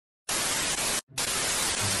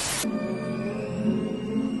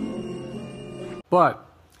But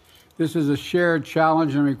this is a shared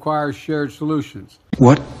challenge and requires shared solutions.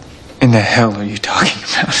 What in the hell are you talking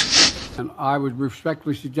about? And I would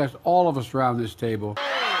respectfully suggest all of us around this table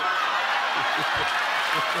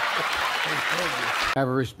have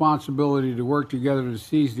a responsibility to work together to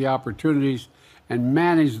seize the opportunities and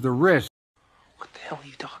manage the risks. What the hell are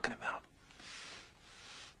you talking about?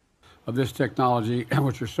 Of this technology,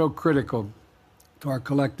 which are so critical to our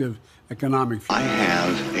collective economic future. I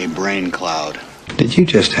have a brain cloud. Did you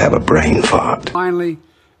just have a brain fart? Finally,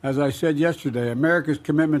 as I said yesterday, America's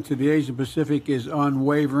commitment to the Asia Pacific is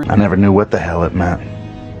unwavering. I never knew what the hell it meant.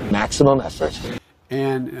 Maximum effort.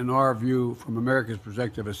 And, in our view, from America's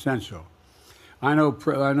perspective, essential. I know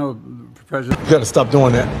President... You gotta stop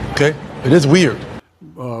doing that, okay? It is weird.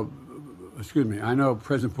 Excuse me. I know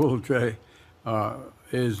President Boultre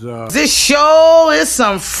is... This show is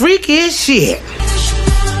some freaky shit.